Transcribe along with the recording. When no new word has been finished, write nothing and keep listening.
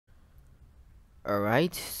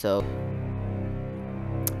Alright, so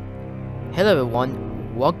hello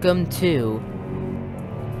everyone, welcome to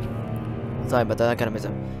sorry about that, I kinda messed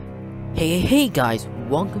up. Hey guys,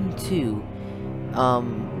 welcome to an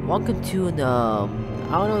I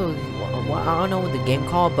don't know what the game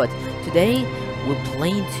called, but today we're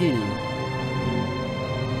playing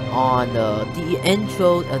on the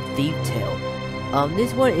intro of Thief Tale.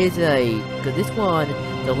 This one is the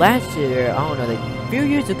last year, I don't know, like a few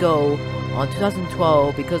years ago on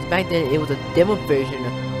 2012, because back then it was a demo version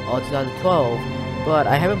of 2012, but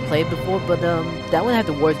I haven't played before, but that one had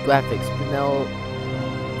the worst graphics,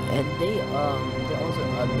 and they also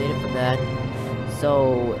updated for that,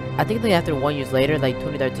 so I think like after 1 year later, like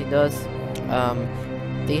 2013 does,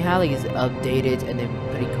 they had like this updated and then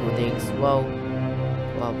pretty cool things. What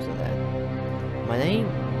was that?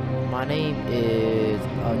 My name is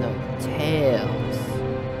no,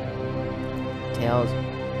 Tails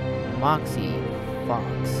Moxie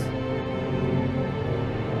Fox.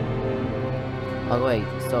 Oh wait,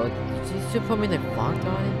 so you should put me the font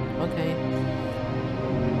on it? Okay.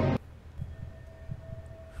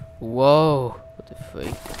 Whoa, what the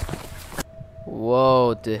freak?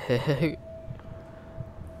 Whoa, the heck?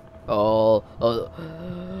 Oh,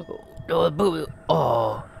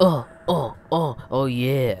 oh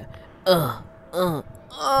yeah.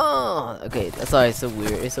 Okay, sorry, it's so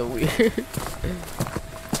weird. It's so weird.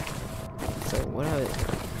 So what are?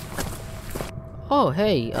 Oh,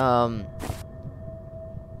 hey.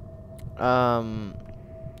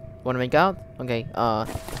 Wanna make out? Okay.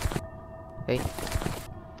 Hey.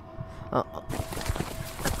 Uh.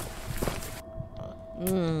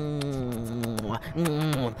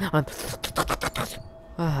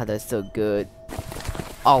 Ah, that's so good.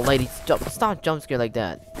 Oh, ladies, stop jump scare like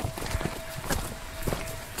that.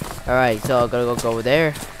 Alright, so I gotta go over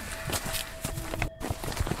there.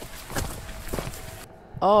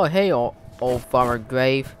 Oh, hey, old Farmer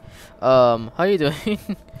Grave. How you doing?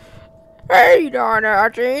 Hey, Donna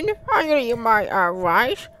Archie, I'm gonna eat my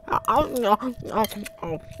rice. Yeah,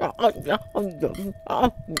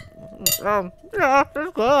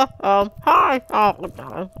 it's good. Hi.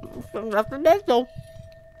 Nothing next though.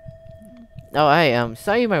 Oh, hey,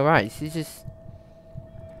 sorry my rice. It's just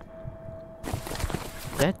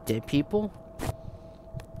that dead people.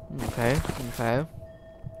 Okay.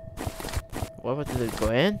 What about to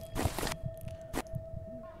go in?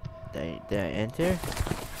 Did I enter?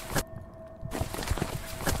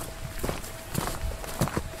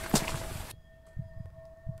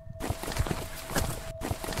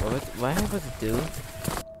 What am I supposed to do?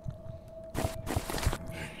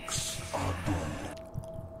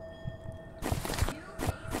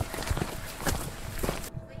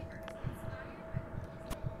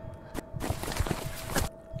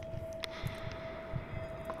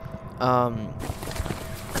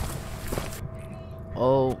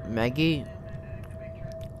 Oh, Maggie?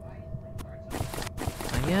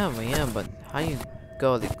 I am, but how you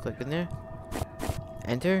go? Like, click in there?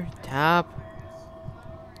 Enter? Tap?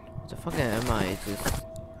 What the fuck am I? It's just...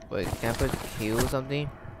 Wait, can I put Q or something?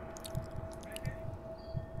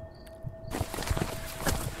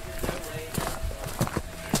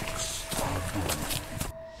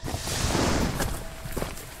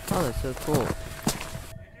 Oh, that's so cool.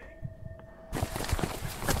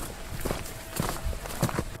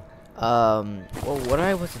 Well, what am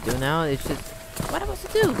I supposed to do now? It's just... What am I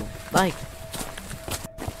supposed to do? Like...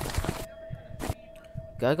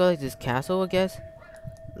 Gotta go like this castle, I guess?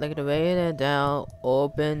 Like the way and down,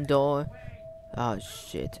 open door. Oh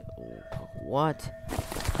shit. What?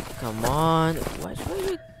 Come on. Which way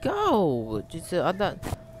you go? Just I thought.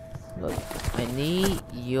 Look, I need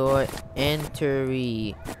your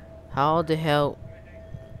entry. How the hell?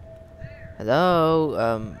 Hello.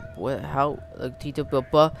 What? How? Tito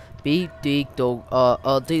Papa. Beep deep dog.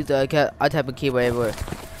 I tap my keyboard everywhere.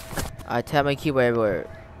 I tap my keyboard everywhere.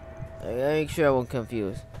 I gotta make sure I won't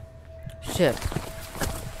confuse. Shift.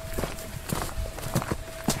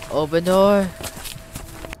 Open door.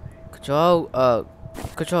 Control,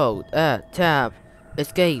 tab,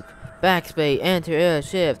 escape, backspace, enter,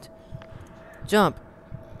 shift, jump.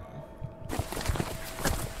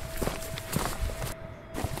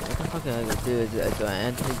 What the fuck am I gonna do? Do I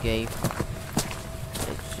enter the gate?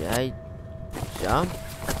 Should I jump?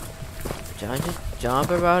 Should I just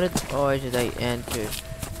jump around it? Or should I enter?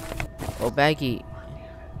 Oh, baggy.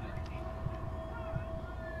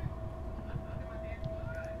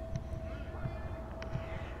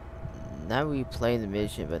 Not replay the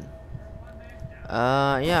mission, but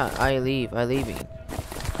yeah, I'm leaving.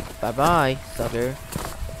 Bye bye, sucker.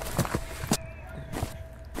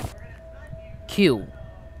 Q.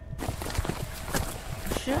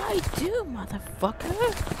 should I do, motherfucker?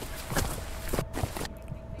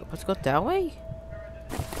 Let's go that way?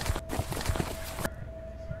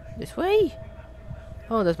 This way?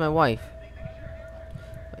 Oh, that's my wife.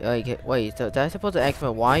 Wait, so did I supposed to ask my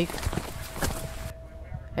wife?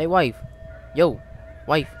 Hey, wife. Yo,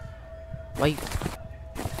 wife. Wife.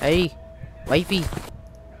 Hey, wifey.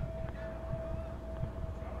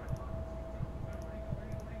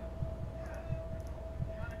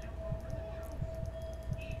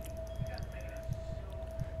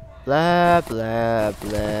 Blah, blah,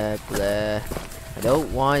 blah, blah. I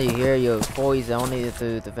don't want to hear your voice only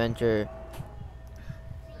through the venture.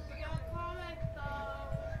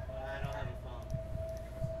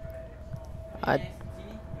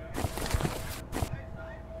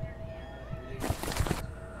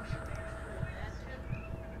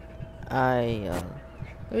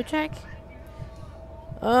 Let me check.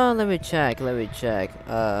 Oh, let me check.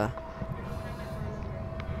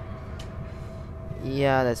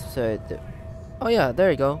 Yeah, that's so. Oh yeah,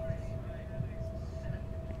 there you go.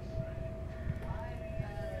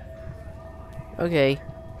 Okay.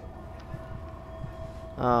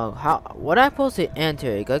 What I supposed to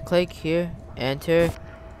enter? You gotta click here, enter.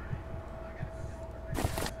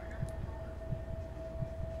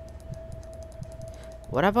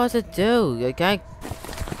 What am I supposed to do? You can't.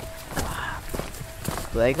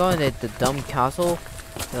 Do I go in the dumb castle?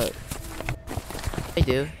 I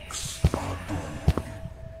do.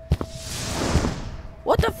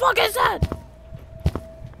 What the fuck is that?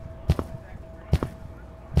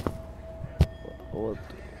 What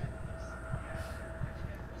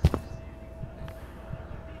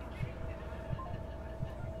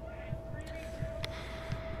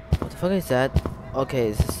the fuck is that? Okay,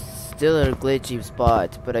 it's still a glitchy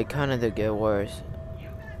spot, but I kinda did get worse.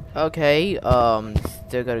 Okay,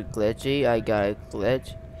 still got a glitchy. I got a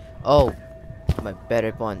glitch. Oh, my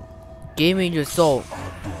better one. Give me your soul.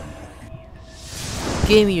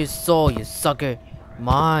 Give me your soul, you sucker.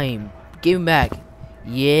 Mine. Give it back.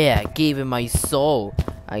 Yeah, give me my soul.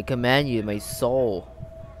 I command you, my soul.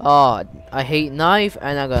 Oh, I hate knife,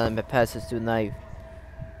 and I'm gonna pass this to knife.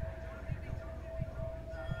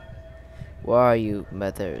 Where are you,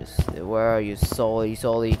 Mathers? Where are you, Solly?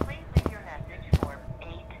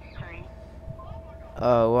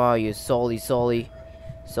 Oh, where are you, Solly? Solly,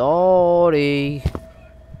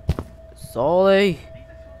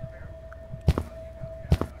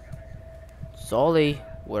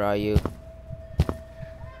 where are you?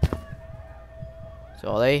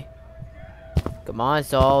 Solly? Come on,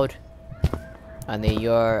 Sold. I need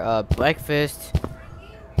your breakfast.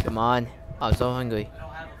 Come on. I'm so hungry.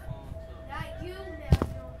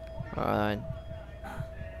 Alright.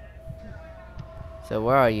 So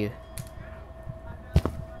where are you?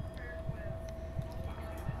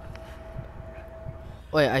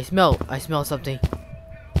 Wait, I smell something.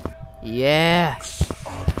 Yeah.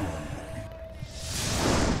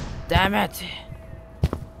 Damn it.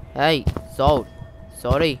 Hey, Sold.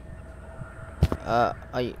 Sorry.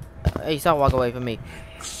 Hey, stop walking away from me.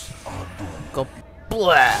 Go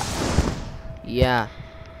blah. Yeah.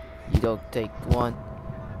 You don't take one.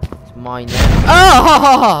 It's mine now.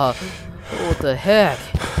 Oh! What the heck?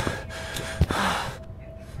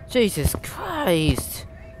 Jesus Christ.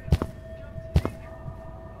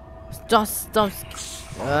 Stop.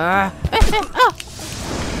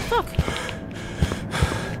 Fuck.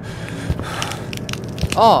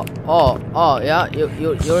 Oh, yeah,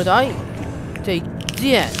 you're dying? Take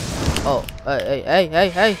that. Oh,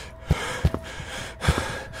 hey.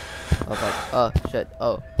 Oh, fuck. Oh, shit.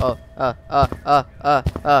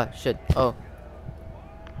 Shit. Oh.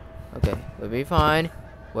 Okay, we'll be fine.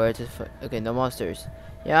 Where's this? Okay, no monsters.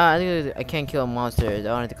 Yeah, I think I can't kill monsters.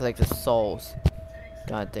 I wanted to collect the souls.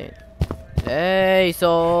 God damn. Hey,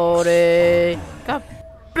 sorry. God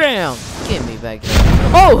bam! Get me back here.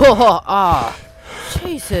 Oh, ah.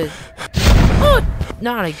 Jesus. Oh,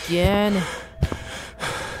 not again.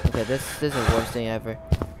 Okay, this is the worst thing ever.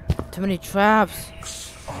 Too many traps.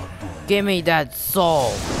 Give me that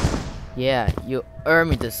soul. Yeah, you earn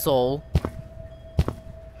me the soul.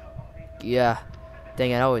 Yeah. Dang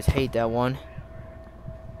it, I always hate that one.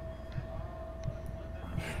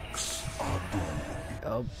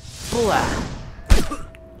 Oh, blah.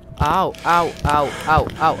 Ow,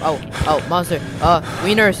 monster.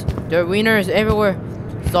 Wieners. There are wieners everywhere.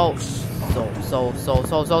 Soul.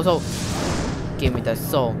 Give me that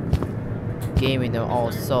soul. Give me them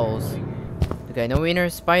all souls. Okay, no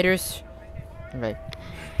wieners, spiders. Okay.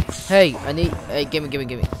 Hey, I need. Hey, give me.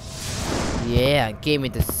 Yeah, give me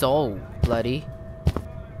the soul, bloody.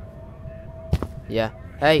 Yeah.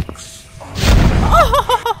 Hey.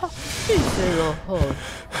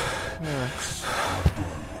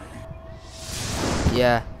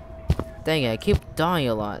 Dang it, I keep dying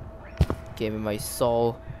a lot. Give me my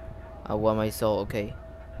soul. I want my soul, okay.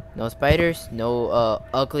 No spiders, no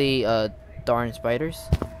ugly darn spiders.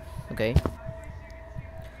 Okay.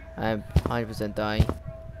 I'm 100% dying.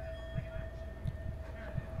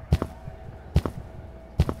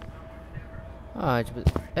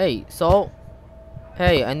 Hey, soul.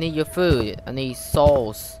 Hey, I need your food. I need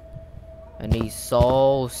souls. I need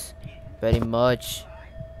souls. Very much.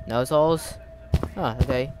 No souls? Ah,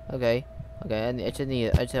 okay, okay. Okay,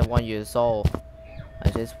 I just want your soul. I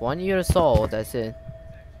just want your soul, that's it.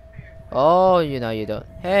 Oh, you know you don't.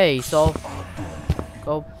 Hey, soul.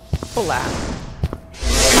 Go blap.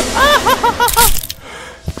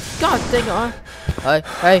 God dang it, huh?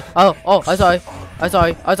 Hey, oh, I'm sorry. I'm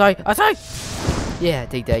sorry, I'm sorry, I'm sorry! Yeah,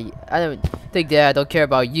 take that. I don't take that, I don't care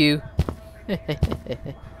about you.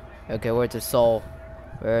 Okay, where's the soul?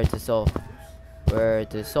 Where's the soul? Where's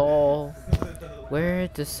the soul? Where's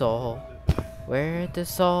the soul? Where's the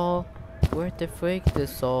soul? Where the freak the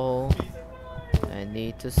soul? I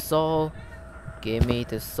need the soul. Give me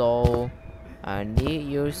the soul. I need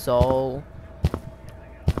your soul.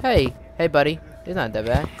 Hey, hey buddy. It's not that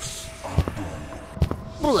bad.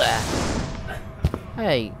 Blah.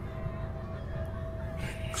 Hey.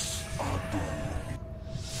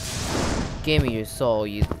 Give me your soul,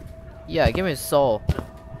 you. Yeah, give me your soul.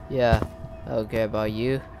 Yeah, I don't care about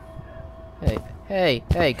you. Hey,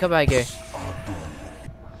 come back here.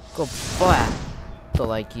 Go blah. Don't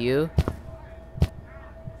like you.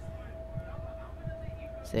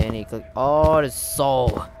 Sandy, click. Oh, the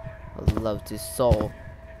soul. I love this soul.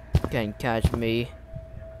 Can't catch me.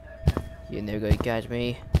 You're never gonna catch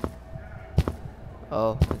me.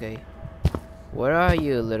 Oh, okay. Where are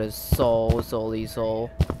you, little soul, souly soul?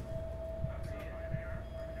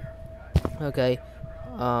 Okay.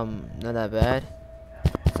 Not that bad.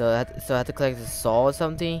 So I have to collect the soul or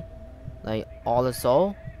something? Like all the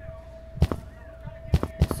soul?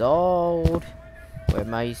 It's sold. Where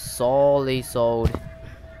my soul is sold.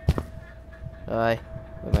 Alright.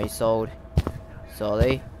 Where my sold?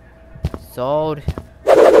 Solly? Sold.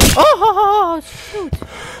 Oh shoot!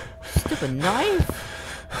 Stupid knife!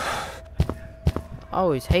 I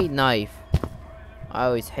always hate knife. I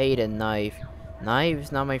always hate a knife. Knife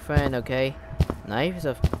is not my friend, okay? Knife is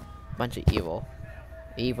a bunch of evil.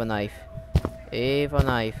 Evil knife. Evil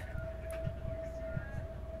knife.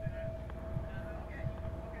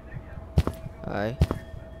 Alright.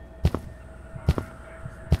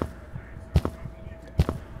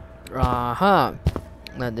 Uh-huh.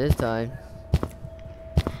 Not this time.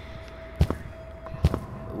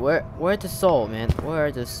 Where's the soul, man? Where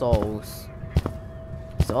are the souls?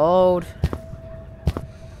 Sold.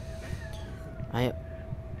 Is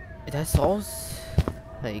that souls?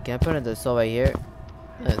 Hey, can I put the soul right here?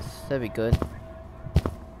 Yes, that'd be good.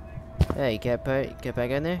 Hey, get back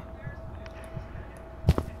in there.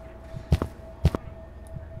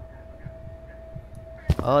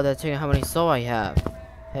 Oh, that's checking how many soul I have.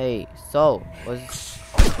 Hey, soul, what's...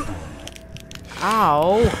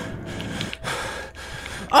 Ow!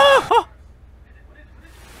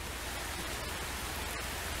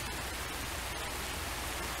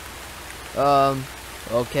 Oh!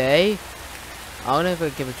 Okay. I don't know if I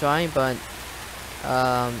give it a try, but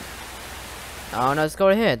I don't know. Let's go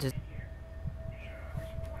ahead. Just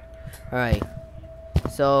alright.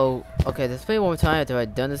 So, okay, let's play one more time after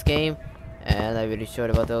I've done this game, and I'm really short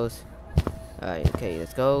about those. Alright, okay,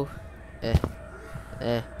 let's go.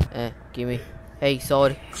 Give me. Hey,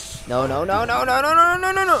 sword. No. No.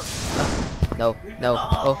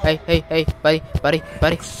 Oh, hey,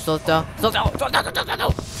 buddy. Slow down.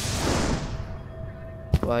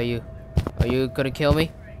 Why are you? Are you gonna kill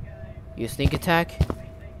me? You sneak attack?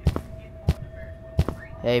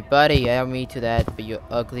 Hey, buddy, I don't mean to that, but you're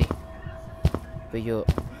ugly.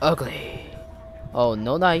 Oh,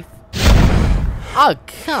 no knife. Oh,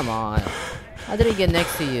 come on. I didn't get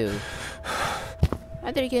next to you.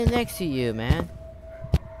 Man.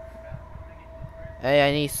 Hey,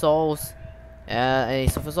 I need souls. I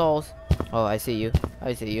need some souls. Oh, I see you.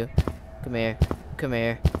 Come here.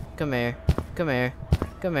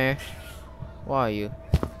 Why are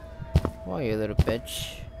you, little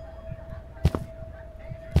bitch?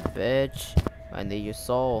 I need your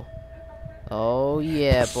soul. Oh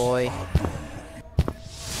yeah, boy.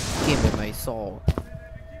 Give me my soul.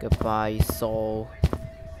 Goodbye, soul.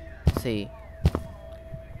 Let's see.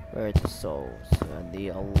 Where are the souls? I need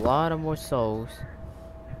a lot of more souls.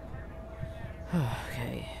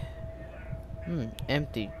 Okay.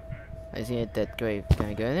 Empty. I see a dead grave. Can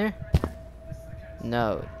I go in there?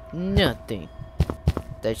 No. Nothing.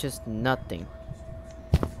 There's just nothing.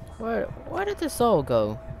 Where did the soul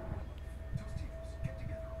go?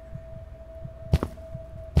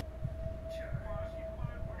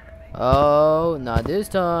 Oh, not this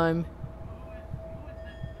time.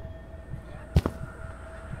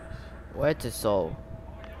 Where's the soul?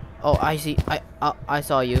 Oh, I see. I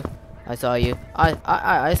saw you. I saw you.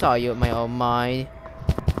 I saw you. My own mind.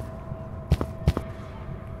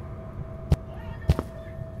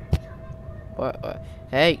 What?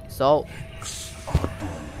 Hey, soul.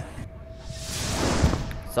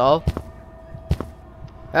 Soul.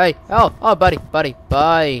 Hey. Oh, buddy.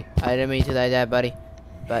 Bye. I didn't mean to like that, buddy.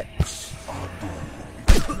 But.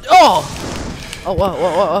 Oh. Oh, what?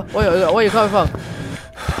 Where are you coming from?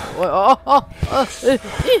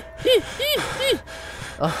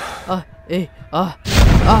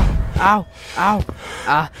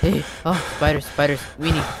 Spiders,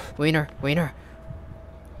 wiener.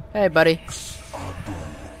 Hey, buddy.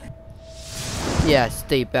 Yeah,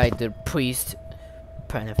 stay back, the priest.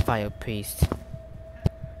 Pedophile priest.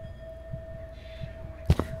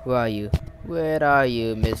 Where are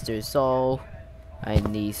you, Mr. Soul? I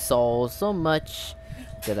need soul so much,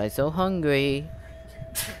 cause I'm so hungry.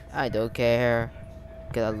 I don't care,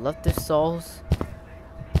 cause I love the souls.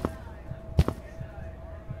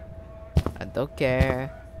 I don't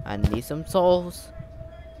care. I need some souls.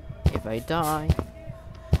 If I die.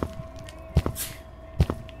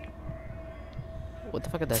 What the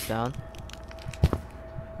fuck is that sound?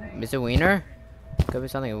 Mr. Wiener? Could be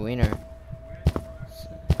sounding like a wiener.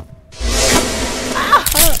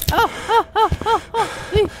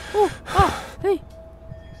 Hey.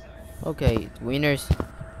 Okay, wieners.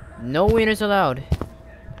 No wieners allowed.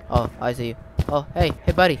 Oh, I see you. Oh, hey,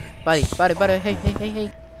 buddy. Hey.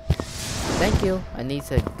 Thank you. I need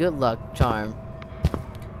a good luck charm.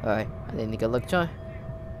 Alright, I need a good luck charm.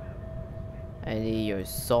 I need your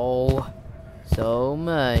soul so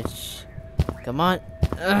much. Come on.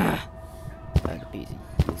 That'd be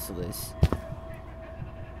useless.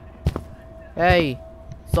 Hey,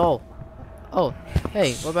 soul. Oh,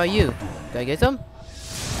 hey, what about you? Can I get some?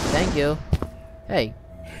 Thank you. Hey.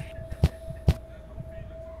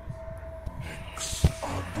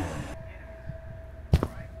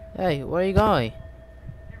 Hey, where are you going?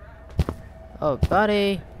 Oh,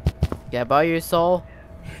 buddy. Can I borrow your soul?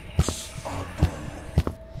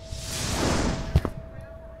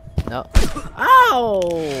 No. Ow!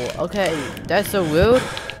 Okay, that's so rude.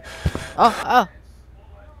 Oh.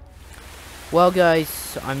 Well,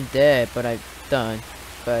 guys, I'm dead, but I'm done.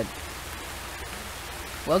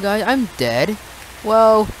 Well, guys, I'm dead.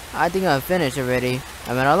 Well, I think I'm finished already.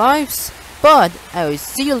 I'm out of lives. But I will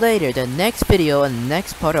see you later, the next video and the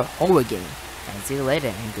next part of horror game. And see you later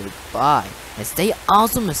and goodbye. And stay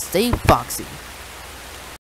awesome and stay foxy.